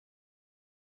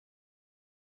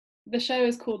the show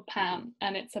is called PAM,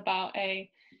 and it's about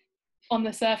on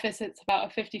the surface, it's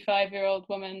about a 55-year-old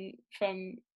woman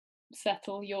from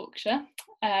Settle, Yorkshire,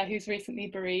 who's recently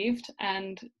bereaved,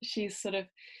 and she's sort of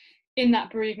in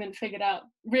that bereavement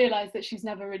realised that she's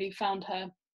never really found her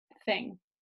thing,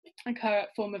 like her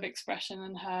form of expression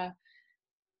and her,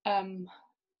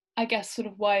 I guess, sort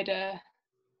of wider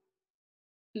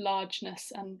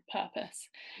largeness and purpose.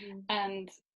 And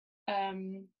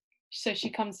so she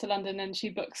comes to London and she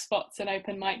books spots in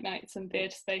open mic nights and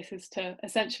theatre spaces to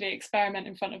essentially experiment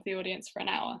in front of the audience for an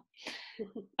hour.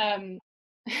 But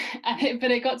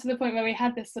it got to the point where we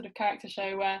had this sort of character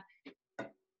show where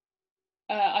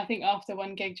I think after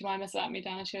one gig, Gemima sat me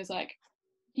down and she was like,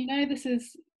 this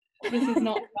is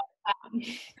not about Pam.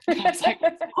 I was like,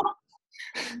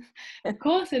 of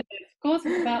course it is. Of course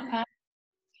it's about Pam.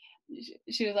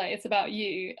 She was like, it's about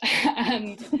you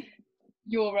and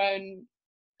your own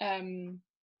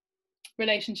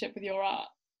relationship with your art.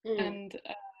 And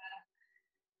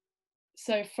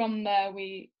so from there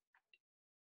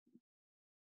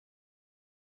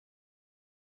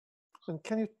And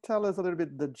can you tell us a little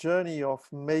bit the journey of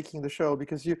making the show,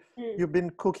 because you've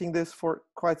been cooking this for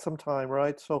quite some time,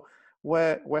 right? So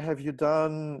where have you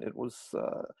done it? Was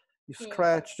you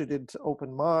scratched, you did open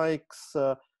mics,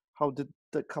 how did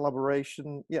the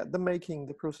collaboration,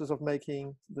 the process of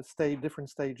making the different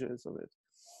stages of it?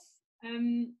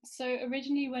 So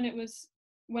originally when I was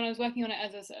working on it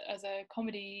as a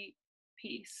comedy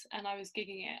piece and I was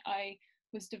gigging it, I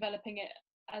was developing it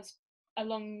as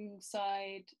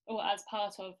alongside or as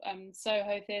part of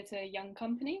Soho Theatre Young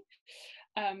Company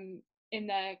in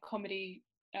their comedy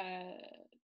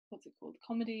what's it called,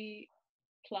 Comedy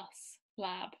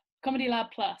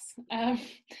Lab Plus,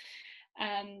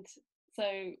 and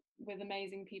so with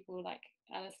amazing people like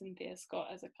Alice and Thea Scott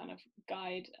as a kind of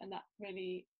guide, and that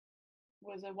really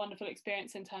was a wonderful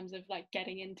experience in terms of like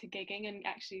getting into gigging and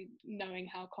actually knowing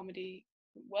how comedy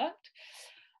worked.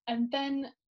 And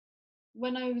then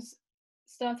when I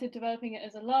started developing it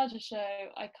as a larger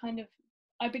show,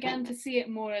 I began to see it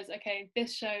more as, okay,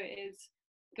 this show is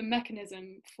the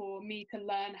mechanism for me to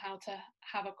learn how to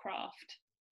have a craft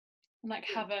and like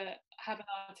have an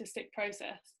artistic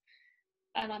process,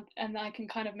 and I can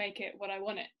kind of make it what I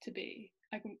want it to be.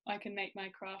 I can make my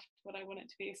craft what I want it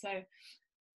to be. So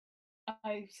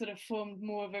I sort of formed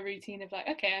more of a routine of like,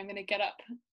 okay, I'm going to get up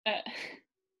at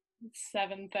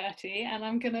 7:30 and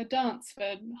I'm going to dance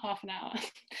for half an hour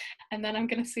and then I'm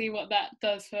going to see what that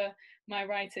does for my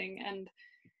writing. And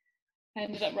I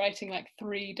ended up writing like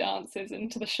 3 dances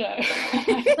into the show.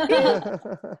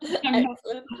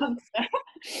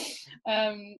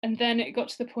 And then it got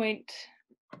to the point,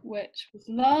 which was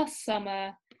last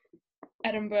summer,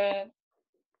 Edinburgh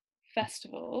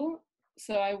Festival.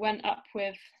 So I went up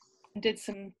and did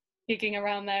some gigging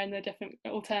around there in the different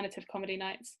alternative comedy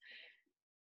nights.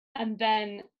 And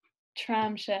then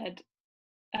Tramshed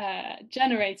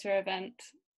generator event,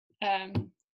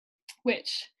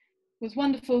 which was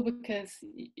wonderful because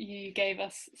you gave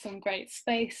us some great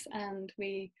space and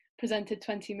we presented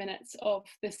 20 minutes of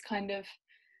this kind of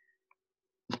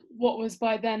what was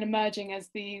by then emerging as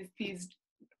these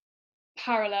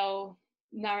parallel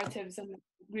narratives, and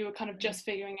we were kind of just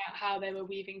figuring out how they were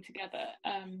weaving together,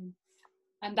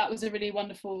 and that was a really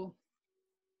wonderful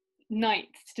night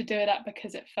to do it at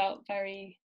because it felt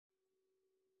very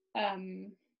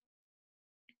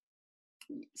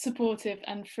supportive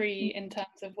and free in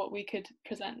terms of what we could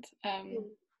present. I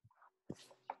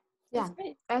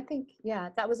think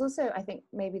that was also, I think,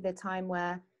 maybe the time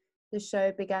where the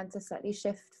show began to slightly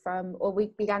shift from, or we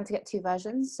began to get 2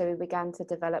 versions. So we began to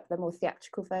develop the more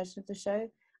theatrical version of the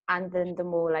show and then the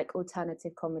more like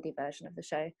alternative comedy version of the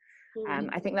show.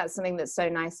 I think that's something that's so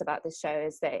nice about this show,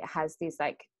 is that it has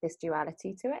this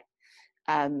duality to it,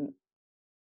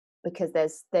 because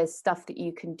there's stuff that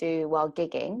you can do while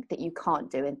gigging that you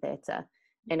can't do in theatre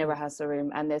in a rehearsal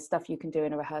room, and there's stuff you can do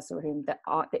in a rehearsal room that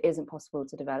isn't possible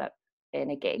to develop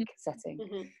in a gig setting.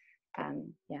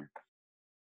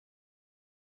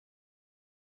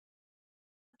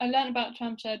 I learned about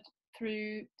Tramshed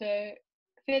through the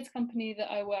theatre company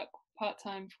that I work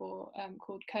part-time for,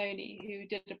 called Coney, who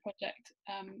did a project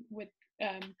with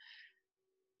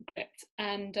Brit,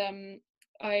 and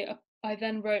I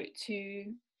then wrote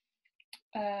to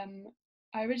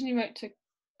I originally wrote to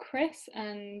Chris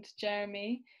and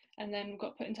Jeremy, and then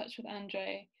got put in touch with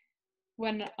Andre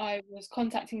when I was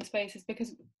contacting spaces,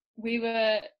 because we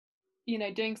were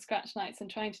doing scratch nights and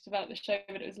trying to develop the show,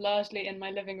 but it was largely in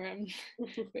my living room,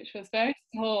 which was very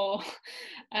small,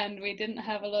 and we didn't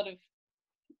have a lot of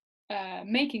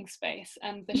making space.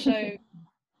 And the show,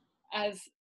 as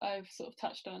I've sort of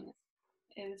touched on,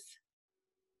 is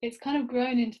it's kind of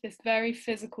grown into this very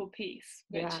physical piece,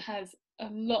 which has a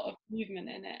lot of movement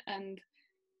in it and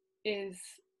is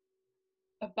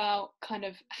about kind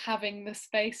of having the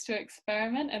space to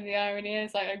experiment. And the irony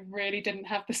is, like, I really didn't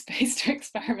have the space to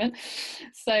experiment.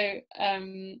 So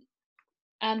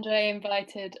Andre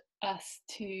invited us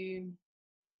to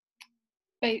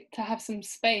have some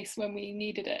space when we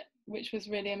needed it, which was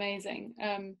really amazing,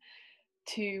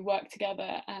 to work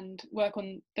together and work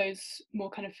on those more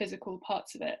kind of physical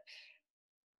parts of it.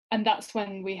 And that's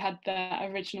when we had the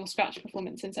original Scratch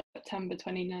performance in September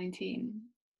 2019.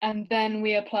 And then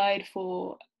we applied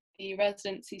for the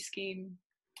residency scheme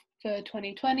for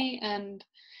 2020, and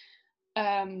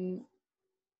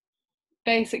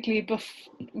basically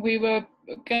we were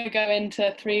going to go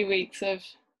into 3 weeks of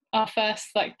our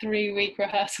first, like, 3-week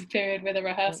rehearsal period with a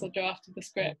rehearsal draft of the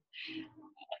script,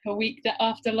 like a week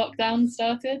after lockdown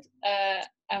started,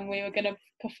 and we were going to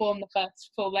perform the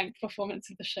first full-length performance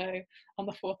of the show on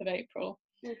the 4th of April.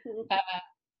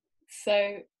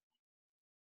 So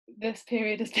this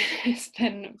period has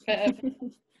been a bit of,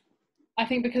 I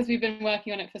think because we've been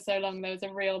working on it for so long, there was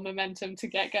a real momentum to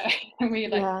get going, and we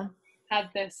had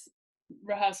this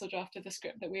rehearsal draft of the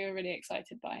script that we were really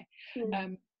excited by.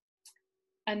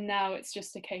 And now it's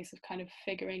just a case of kind of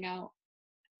figuring out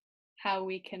how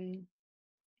we can,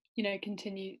 you know,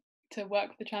 continue to work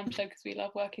with the Tramshed, because we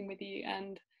love working with you,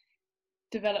 and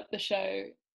develop the show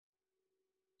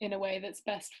in a way that's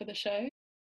best for the show.